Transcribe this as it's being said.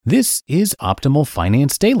This is Optimal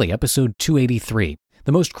Finance Daily, episode 283,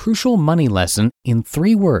 the most crucial money lesson in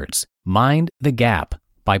 3 words, Mind the Gap,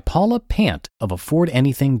 by Paula Pant of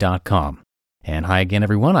AffordAnything.com. And hi again,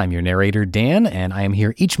 everyone. I'm your narrator, Dan, and I am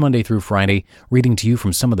here each Monday through Friday reading to you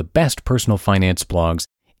from some of the best personal finance blogs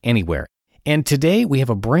anywhere. And today we have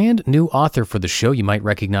a brand new author for the show. You might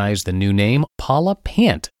recognize the new name, Paula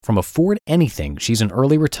Pant from Afford Anything. She's an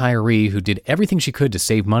early retiree who did everything she could to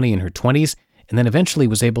save money in her 20s and then eventually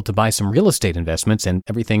was able to buy some real estate investments, and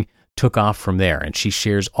everything took off from there. And she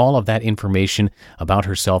shares all of that information about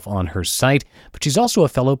herself on her site, but she's also a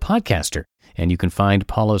fellow podcaster. And you can find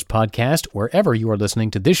Paula's podcast wherever you are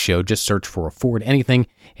listening to this show. Just search for Afford Anything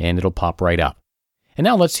and it'll pop right up. And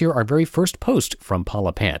now let's hear our very first post from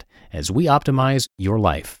Paula Pant as we optimize your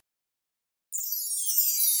life.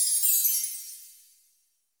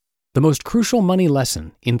 The most crucial money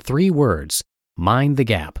lesson in 3 words, Mind the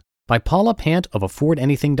Gap, by Paula Pant of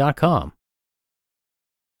AffordAnything.com.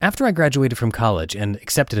 After I graduated from college and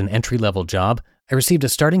accepted an entry-level job, I received a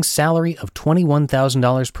starting salary of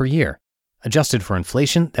 $21,000 per year. Adjusted for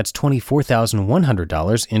inflation, that's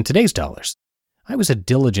 $24,100 in today's dollars. I was a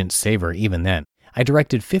diligent saver even then. I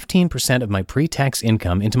directed 15% of my pre-tax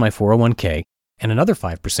income into my 401k and another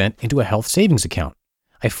 5% into a health savings account.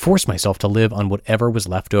 I forced myself to live on whatever was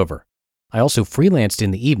left over. I also freelanced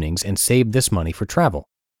in the evenings and saved this money for travel.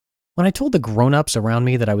 When I told the grown-ups around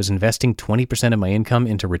me that I was investing 20% of my income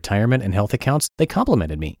into retirement and health accounts, they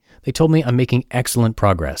complimented me. They told me I'm making excellent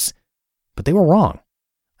progress. But they were wrong.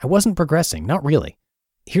 I wasn't progressing, not really.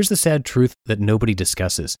 Here's the sad truth that nobody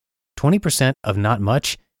discusses. 20% of not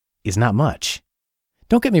much is not much.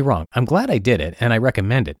 Don't get me wrong, I'm glad I did it and I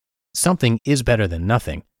recommend it. Something is better than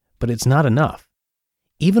nothing, but it's not enough.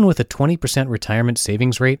 Even with a 20% retirement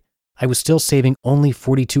savings rate, I was still saving only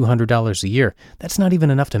 $4,200 a year. That's not even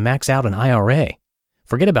enough to max out an IRA.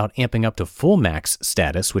 Forget about amping up to full max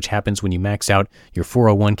status, which happens when you max out your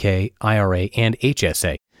 401k, IRA, and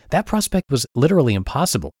HSA. That prospect was literally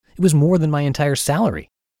impossible. It was more than my entire salary.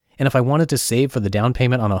 And if I wanted to save for the down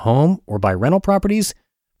payment on a home or buy rental properties,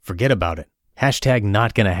 forget about it. Hashtag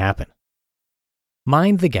not gonna happen.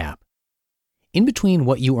 Mind the gap. In between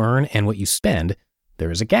what you earn and what you spend, there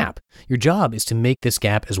is a gap. Your job is to make this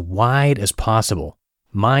gap as wide as possible.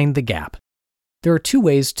 Mind the gap. There are 2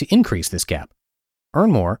 ways to increase this gap.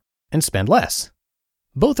 Earn more and spend less.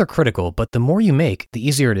 Both are critical, but the more you make, the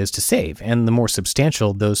easier it is to save, and the more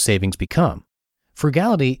substantial those savings become.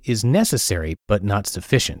 Frugality is necessary, but not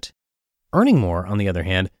sufficient. Earning more, on the other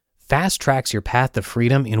hand, fast-tracks your path to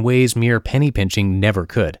freedom in ways mere penny pinching never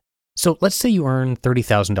could. So let's say you earn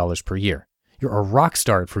 $30,000 per year. You're a rock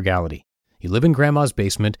star at frugality. You live in grandma's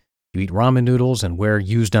basement, you eat ramen noodles and wear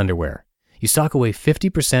used underwear. You sock away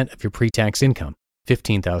 50% of your pre-tax income,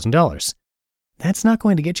 $15,000. That's not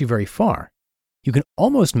going to get you very far. You can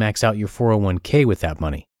almost max out your 401k with that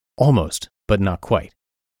money. Almost, but not quite.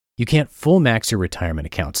 You can't full max your retirement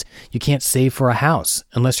accounts. You can't save for a house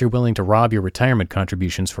unless you're willing to rob your retirement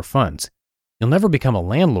contributions for funds. You'll never become a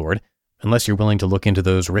landlord unless you're willing to look into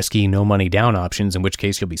those risky no money down options, in which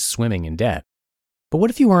case you'll be swimming in debt. But what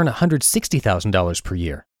if you earn $160,000 per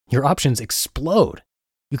year? Your options explode.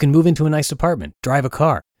 You can move into a nice apartment, drive a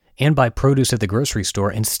car, and buy produce at the grocery store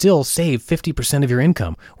and still save 50% of your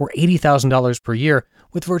income, or $80,000 per year,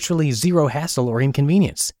 with virtually zero hassle or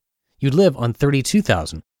inconvenience. You'd live on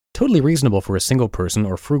 $32,000, totally reasonable for a single person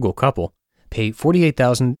or frugal couple, pay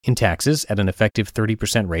 $48,000 in taxes at an effective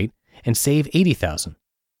 30% rate, and save $80,000.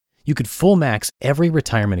 You could full max every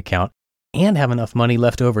retirement account and have enough money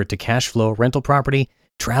left over to cash flow rental property,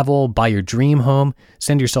 travel, buy your dream home,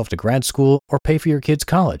 send yourself to grad school, or pay for your kids'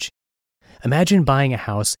 college. Imagine buying a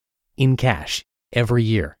house in cash every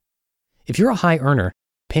year. If you're a high earner,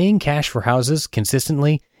 paying cash for houses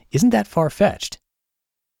consistently isn't that far-fetched.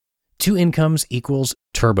 2 incomes equals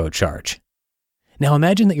turbocharge. Now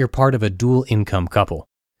imagine that you're part of a dual income couple.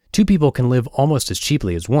 2 people can live almost as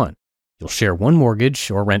cheaply as one. You'll share one mortgage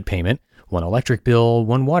or rent payment, one electric bill,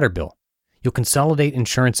 one water bill. You'll consolidate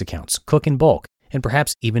insurance accounts, cook in bulk, and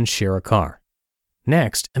perhaps even share a car.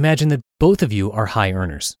 Next, imagine that both of you are high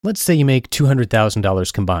earners. Let's say you make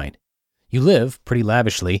 $200,000 combined. You live, pretty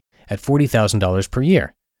lavishly, at $40,000 per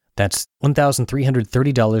year. That's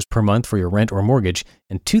 $1,330 per month for your rent or mortgage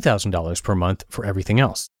and $2,000 per month for everything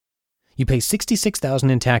else. You pay $66,000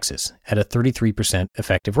 in taxes at a 33%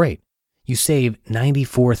 effective rate. You save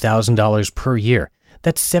 $94,000 per year.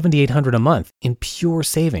 That's $7,800 a month in pure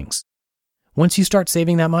savings. Once you start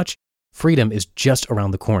saving that much, freedom is just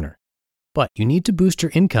around the corner. But you need to boost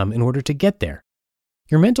your income in order to get there.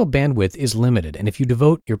 Your mental bandwidth is limited, and if you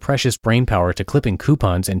devote your precious brain power to clipping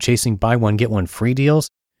coupons and chasing buy one, get one free deals,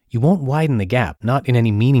 you won't widen the gap, not in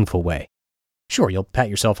any meaningful way. Sure, you'll pat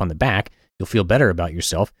yourself on the back, you'll feel better about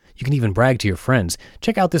yourself, you can even brag to your friends.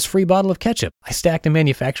 Check out this free bottle of ketchup. I stacked a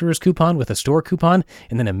manufacturer's coupon with a store coupon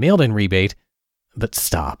and then a mailed-in rebate. But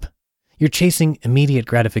stop. You're chasing immediate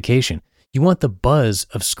gratification. You want the buzz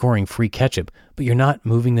of scoring free ketchup, but you're not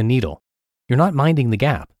moving the needle. You're not minding the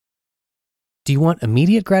gap. Do you want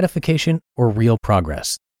immediate gratification or real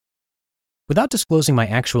progress? Without disclosing my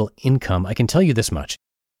actual income, I can tell you this much.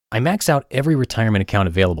 I max out every retirement account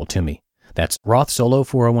available to me. That's Roth Solo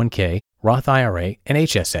 401k, Roth IRA, and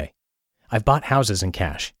HSA. I've bought houses in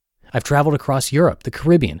cash. I've traveled across Europe, the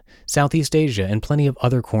Caribbean, Southeast Asia, and plenty of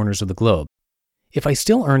other corners of the globe. If I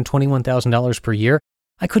still earn $21,000 per year,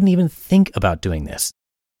 I couldn't even think about doing this.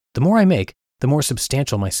 The more I make, the more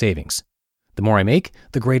substantial my savings. The more I make,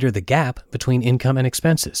 the greater the gap between income and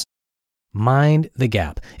expenses. Mind the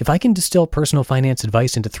gap. If I can distill personal finance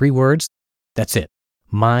advice into 3 words, that's it.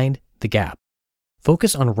 Mind the gap.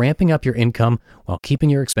 Focus on ramping up your income while keeping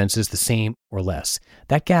your expenses the same or less.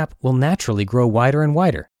 That gap will naturally grow wider and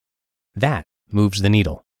wider. That moves the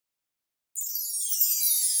needle.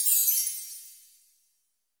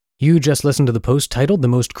 You just listened to the post titled The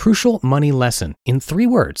Most Crucial Money Lesson in 3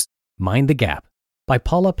 words, Mind the Gap, by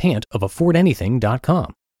Paula Pant of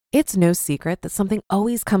AffordAnything.com. It's no secret that something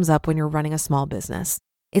always comes up when you're running a small business.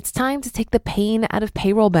 It's time to take the pain out of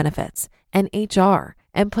payroll benefits and HR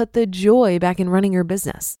and put the joy back in running your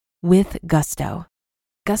business with Gusto.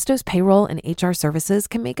 Gusto's payroll and HR services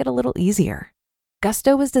can make it a little easier.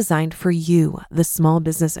 Gusto was designed for you, the small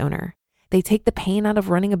business owner. They take the pain out of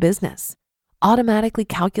running a business, automatically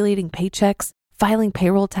calculating paychecks, filing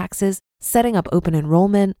payroll taxes, setting up open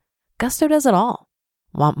enrollment. Gusto does it all.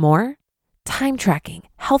 Want more? Time tracking,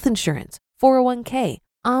 health insurance, 401k,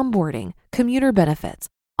 onboarding, commuter benefits,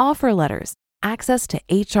 offer letters, access to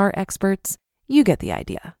HR experts. You get the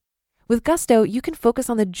idea. With Gusto, you can focus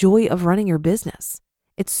on the joy of running your business.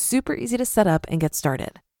 It's super easy to set up and get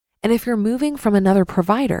started. And if you're moving from another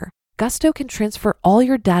provider, Gusto can transfer all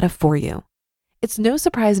your data for you. It's no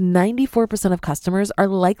surprise 94% of customers are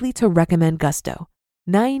likely to recommend Gusto.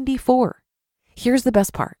 94. Here's the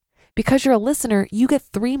best part. Because you're a listener, you get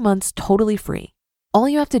 3 months totally free. All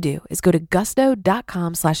you have to do is go to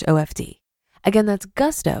gusto.com/OFD. Again, that's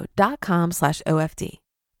gusto.com/OFD.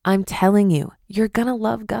 I'm telling you, you're gonna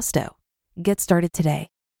love Gusto. Get started today.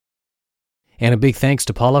 And a big thanks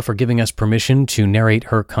to Paula for giving us permission to narrate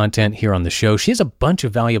her content here on the show. She has a bunch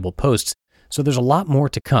of valuable posts, so there's a lot more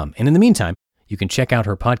to come. And in the meantime, you can check out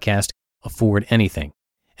her podcast, Afford Anything.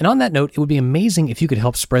 And on that note, it would be amazing if you could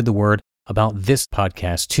help spread the word about this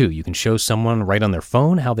podcast too. You can show someone right on their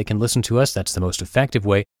phone how they can listen to us. That's the most effective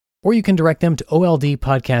way. Or you can direct them to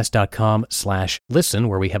oldpodcast.com/listen,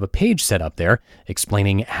 where we have a page set up there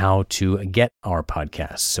explaining how to get our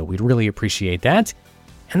podcasts. So we'd really appreciate that.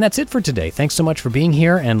 And that's it for today. Thanks so much for being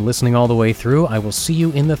here and listening all the way through. I will see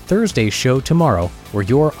you in the Thursday show tomorrow, where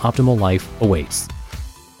your optimal life awaits.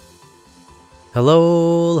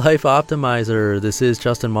 Hello, Life Optimizer. This is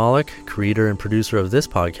Justin Malik, creator and producer of this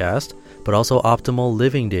podcast, but also Optimal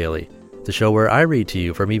Living Daily, the show where I read to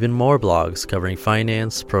you from even more blogs covering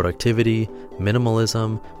finance, productivity,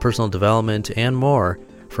 minimalism, personal development, and more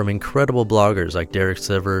from incredible bloggers like Derek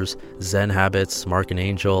Sivers, Zen Habits, Mark and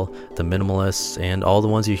Angel, The Minimalists, and all the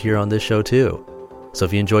ones you hear on this show too. So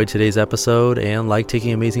if you enjoyed today's episode and like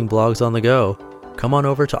taking amazing blogs on the go, come on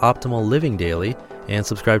over to Optimal Living Daily and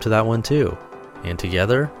subscribe to that one too. And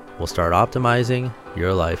together, we'll start optimizing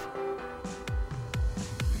your life.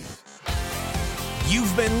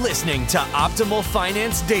 You've been listening to Optimal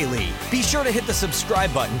Finance Daily. Be sure to hit the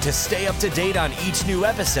subscribe button to stay up to date on each new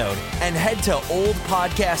episode and head to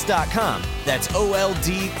oldpodcast.com. That's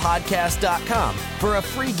OLDpodcast.com for a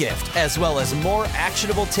free gift as well as more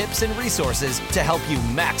actionable tips and resources to help you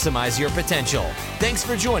maximize your potential. Thanks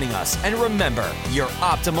for joining us, and remember, your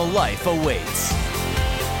optimal life awaits.